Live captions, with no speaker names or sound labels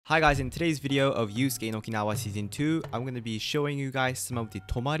Hi guys, in today's video of Yusuke in Okinawa Season 2, I'm going to be showing you guys some of the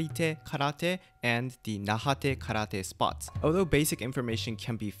Tomari-te karate and the Naha-te karate spots. Although basic information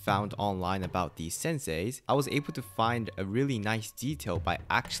can be found online about these senseis, I was able to find a really nice detail by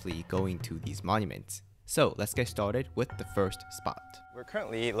actually going to these monuments. So let's get started with the first spot. We're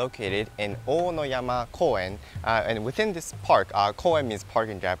currently located in Onoyama Koen, and within this park, Koen means park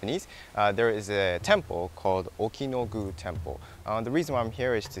in Japanese, there is a temple called Okinogu Temple. The reason why I'm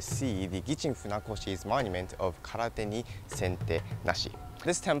here is to see the Gichin Funakoshi's monument of Karate ni Sente Nashi.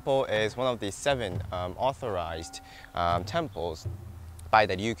 This temple is one of the 7 authorized temples by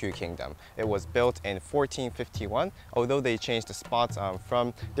the Ryukyu kingdom. It was built in 1451. Although they changed the spots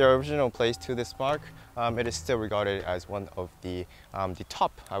from their original place to this park, it is still regarded as one of the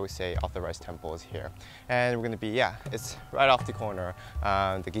top, I would say, authorized temples here. And we're gonna be, it's right off the corner,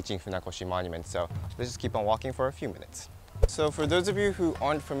 the Gichin Funakoshi monument. So let's just keep on walking for a few minutes. So for those of you who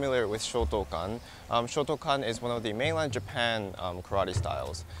aren't familiar with Shotokan, Shotokan is one of the mainland Japan karate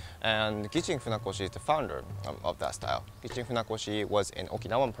styles. And Gichin Funakoshi is the founder of that style. Gichin Funakoshi was an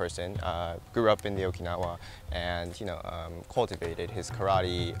Okinawan person, grew up in the Okinawa and cultivated his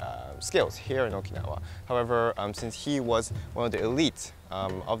karate skills here in Okinawa. However, since he was one of the elites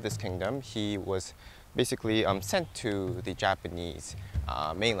of this kingdom, he was basically sent to the Japanese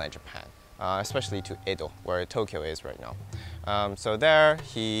mainland Japan. Especially to Edo, where Tokyo is right now. So there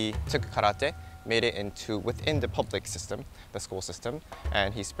he took karate, made it into within the public system, the school system,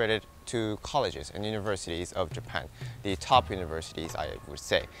 and he spread it to colleges and universities of Japan. The top universities, I would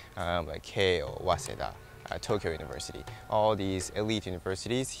say, like Keio, Waseda, Tokyo University. All these elite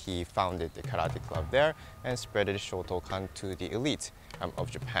universities, he founded the karate club there and spreaded Shotokan to the elite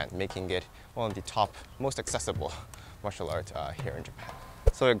of Japan, making it one of the top, most accessible martial arts here in Japan.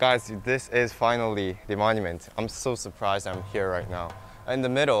 So guys, this is finally the monument. I'm so surprised I'm here right now. In the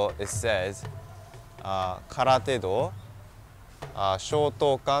middle, it says Karate Dojo,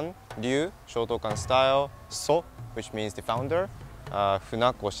 Shotokan Ryu, Shotokan style, So, which means the founder,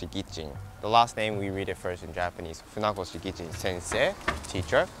 Funakoshi Gichin. The last name, we read it first in Japanese. Funakoshi Gichin, sensei,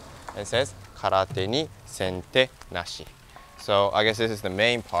 teacher. And it says Karate ni Sente Nashi. So I guess this is the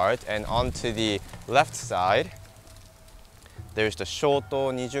main part. And on to the left side, there's the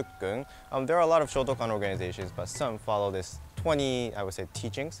Shoto 20kun. There are a lot of Shotokan organizations, but some follow this 20, I would say,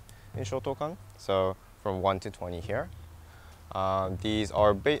 teachings in Shotokan. So from 1 to 20 here. These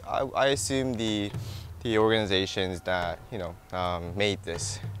are, I assume, the organizations that made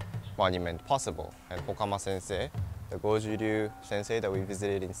this monument possible. And Okama sensei, the Goju-ryu sensei that we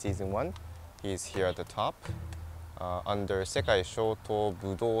visited in season 1, he's here at the top under Sekai Shoto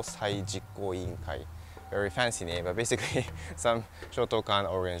Budo Sai Jikko Inkai. Very fancy name, but basically some Shotokan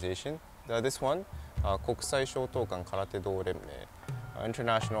organization. This one, Kokusai Shotokan Karate Dojo,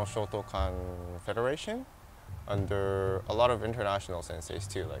 International Shotokan Federation, under a lot of international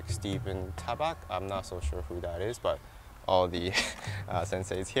senseis too, like Stephen Tabak. I'm not so sure who that is, but all the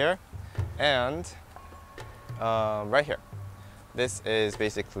senseis here. And right here, this is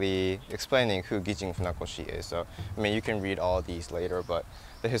basically explaining who Gichin Funakoshi is. So, I mean, you can read all these later, but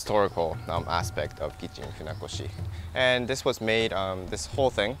the historical aspect of Gichin Funakoshi. And this was made, this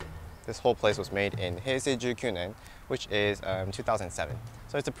whole place was made in Heisei 19, which is 2007.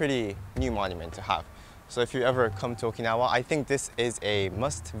 So it's a pretty new monument to have. So if you ever come to Okinawa, I think this is a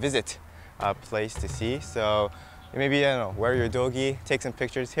must-visit place to see. So maybe, wear your dogi, take some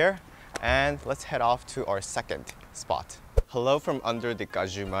pictures here, and let's head off to our second spot. Hello from under the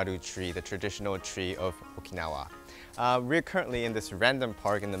Gajumaru tree, the traditional tree of Okinawa. We're currently in this random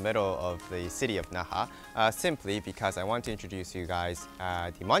park in the middle of the city of Naha, simply because I want to introduce you guys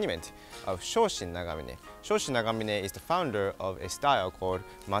the monument of Shoshin Nagamine. Shoshin Nagamine is the founder of a style called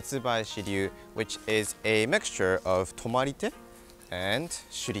Matsubayashi, which is a mixture of Tomari-te and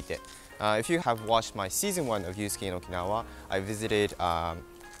Shuri-te. If you have watched my season 1 of Yusuke in Okinawa, I visited the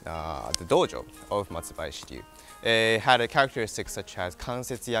dojo of Matsubayashi. It had characteristics such as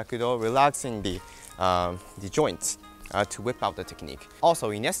kansetsu yakudo, relaxing the joints to whip out the technique.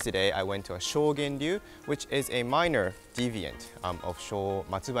 Also, in yesterday, I went to a Shogen Ryu, which is a minor deviant of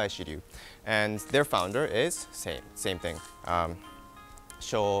Matsubayashi Ryu. And their founder is same thing,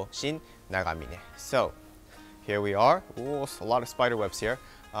 Shoshin Nagamine. So here we are. Ooh, a lot of spider webs here.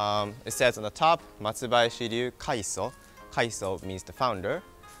 It says on the top, Matsubayashi Ryu Kaiso. Kaiso means the founder.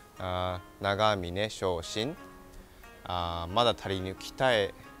 Nagamine Shoshin. まだ足りぬ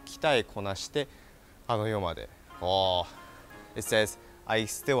鍛えこなしてあの世まで. Oh, it says, I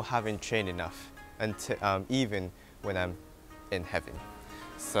still haven't trained enough until even when I'm in heaven.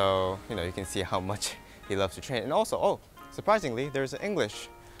 So you can see how much he loves to train. And also, surprisingly, there's an English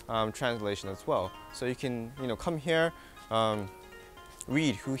translation as well. So you can, come here,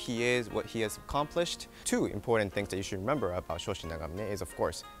 read who he is, what he has accomplished. Two important things that you should remember about Shoshin Nagamine is, of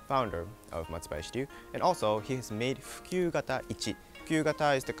course, founder of Matsubayashi, and also he has made Fukyugata Ichi.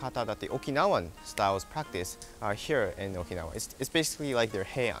 Fukyugata is the kata that the Okinawan styles practice here in Okinawa. It's basically like their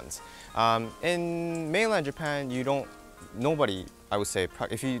hands. In mainland Japan, nobody, I would say,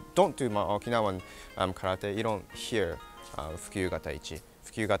 if you don't do Okinawan karate, you don't hear Fukyugata Ichi.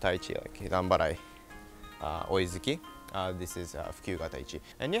 Fukyugata Ichi, like Danbarai, Oizuki. This is Fukyugata Ichi.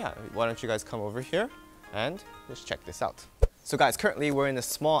 And yeah, why don't you guys come over here and let's check this out. So guys, currently we're in a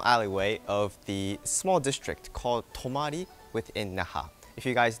small alleyway of the small district called Tomari within Naha. If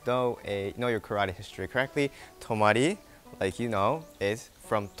you guys know your karate history correctly, Tomari, like is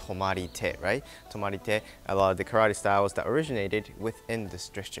from Tomari-te, right? Tomari-te, a lot of the karate styles that originated within this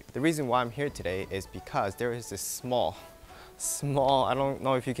district. The reason why I'm here today is because there is this small, I don't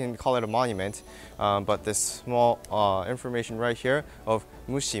know if you can call it a monument, but this small information right here of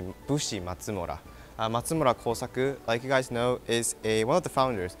Bushi Matsumora. Matsumora Kosaku, like you guys know, is one of the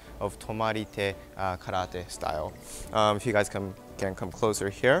founders of Tomari-te karate style. If you guys can come closer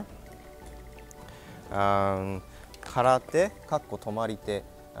here. Karate, Tomari-te,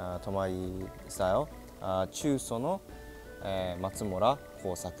 Tomari style, Chuso no Matsumora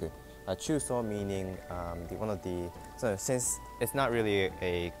Kosaku. Chuso meaning since it's not really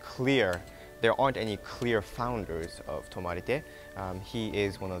there aren't any clear founders of Tomari-te, he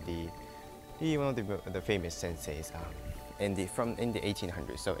is one of the famous senseis in the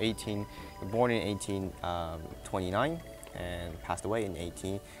 1800s. So born in 1829 and passed away in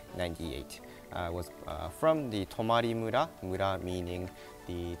 1898. Was from the Tomari Mura meaning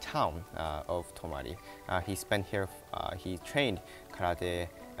the town of Tomari. He spent here, he trained karate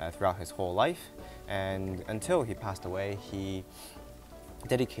throughout his whole life, and until he passed away, he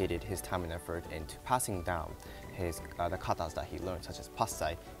dedicated his time and effort into passing down the katas that he learned, such as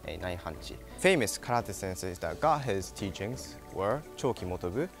Passai and Naihanchi. Famous karate senseis that got his teachings were Choki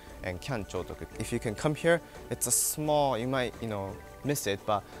Motobu and Kyan Chotoku. If you can come here, it's a small, you might miss it,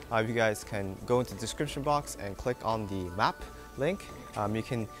 but if you guys can go into the description box and click on the map link, you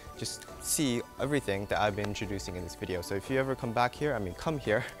can just see everything that I've been introducing in this video. So if you ever come back here, come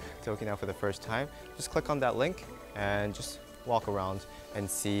here to Okinawa for the first time, just click on that link and just walk around and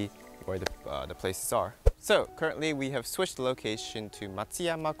see where the places are. So currently we have switched the location to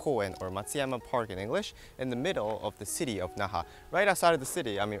Matsuyama Koen, or Matsuyama Park in English, in the middle of the city of Naha. Right outside of the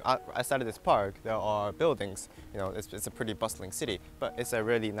city, outside of this park, there are buildings. It's a pretty bustling city, but it's a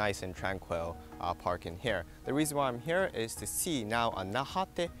really nice and tranquil park in here. The reason why I'm here is to see now a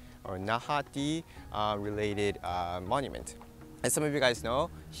Nahate or Nahati related monument. As some of you guys know,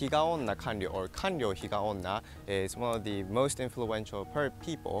 Higaonna Kanryo, or Kanryo Higaonna, is one of the most influential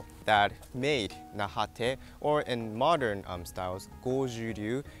people that made Nahate, or in modern styles,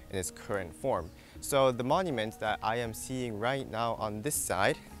 Gojuryu in its current form. So the monument that I am seeing right now on this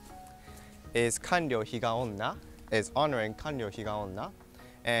side is Kanryo Higaonna, is honoring Kanryo Higaonna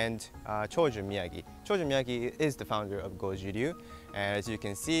and Chojun Miyagi. Chojun Miyagi is the founder of Gojuryu, and as you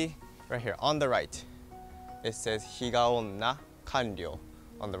can see right here on the right, it says Higaonna Kanryo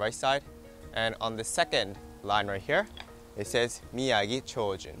on the right side, and on the second line right here it says Miyagi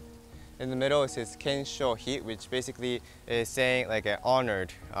Chojun. In the middle it says Kenshohi, which basically is saying like an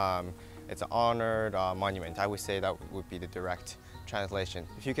honored, it's an honored monument. I would say that would be the direct translation.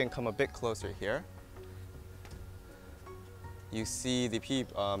 If you can come a bit closer here, you see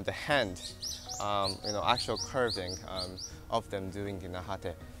the hand, actual curving of them doing the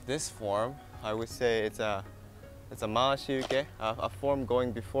Nahate. This form, I would say it's a Maashiuke, a form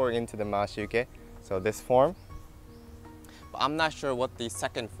going before into the Maashiuke. So this form. But I'm not sure what the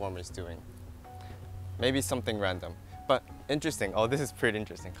second form is doing. Maybe something random. But interesting. Oh, this is pretty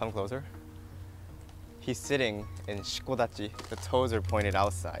interesting. Come closer. He's sitting in shikodachi. The toes are pointed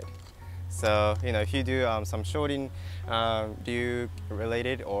outside. So, if you do some Shorin ryu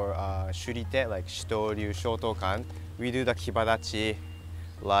related or shurite, like Shito ryu, Shotokan, we do the kibadachi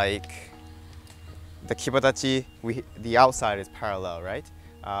like the kibadachi, the outside is parallel, right?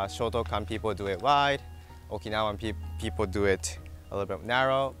 Shotokan people do it wide, Okinawan people do it a little bit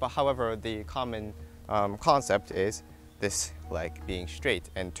narrow, but however, the common concept is this like being straight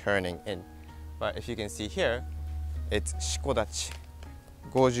and turning in. But if you can see here, it's shikodachi.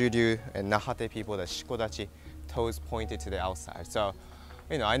 Gojuryu and Nahate people, the shikodachi, toes pointed to the outside. So,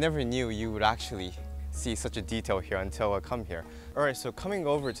 I never knew you would actually see such a detail here until I come here. Alright, so coming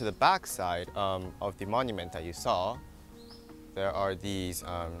over to the back side of the monument that you saw, there are these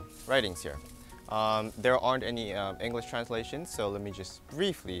writings here. There aren't any English translations, so let me just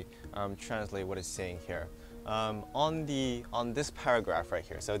briefly translate what it's saying here. On this paragraph right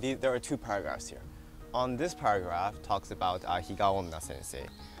here, so there are two paragraphs here. On this paragraph talks about Higaonna sensei,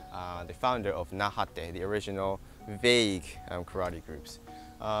 the founder of Nahate, the original vague karate groups.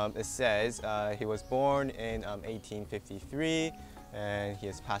 It says he was born in 1853 and he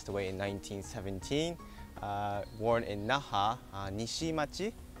has passed away in 1917. Born in Naha,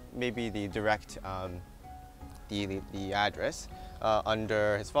 Nishimachi, maybe the direct the address,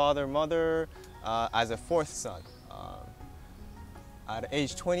 under his father, mother, as a fourth son. At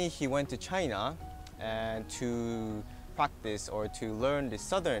age 20, he went to China and to practice or to learn the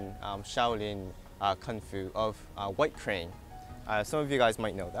southern Shaolin Kung Fu of White Crane. Some of you guys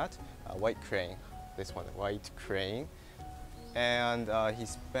might know that. White Crane, this one, White Crane. And he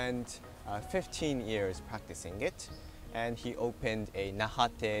spent 15 years practicing it, and he opened a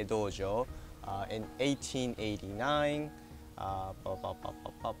Karate Dojo in 1889.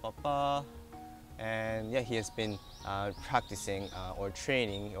 And yeah, he has been practicing or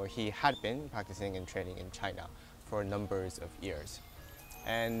training, or he had been practicing and training in China for numbers of years.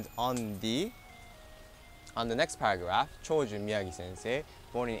 And on the next paragraph, Chojun Miyagi sensei,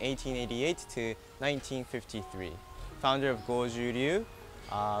 born in 1888 to 1953, founder of Goju-ryu,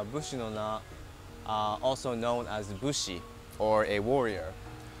 Bushi no Na, also known as Bushi, or a warrior.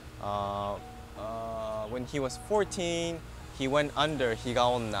 When he was 14, he went under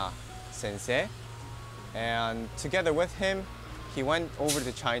Higaonna sensei, and together with him, he went over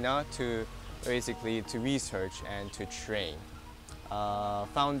to China to basically to research and to train.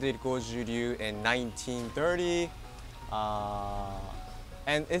 Founded Goju-ryu in 1930,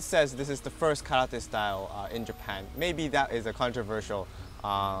 and it says this is the first karate style in Japan. Maybe that is a controversial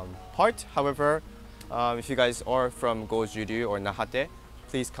part. However, if you guys are from Goju-ryu or Nahate,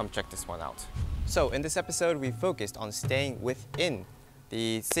 please come check this one out. So in this episode, we focused on staying within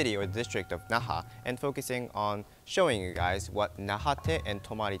the city or district of Naha and focusing on showing you guys what Nahate and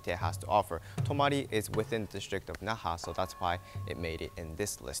Tomari has to offer. Tomari is within the district of Naha, so that's why it made it in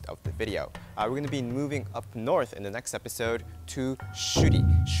this list of the video. We're going to be moving up north in the next episode to Shuri.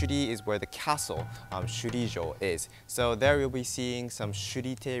 Shuri is where the castle, Shurijo, is. So there you'll be seeing some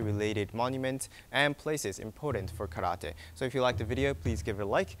Shurite related monuments and places important for karate. So if you liked the video, please give it a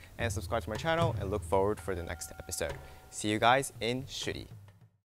like and subscribe to my channel, and look forward for the next episode. See you guys in Shuri.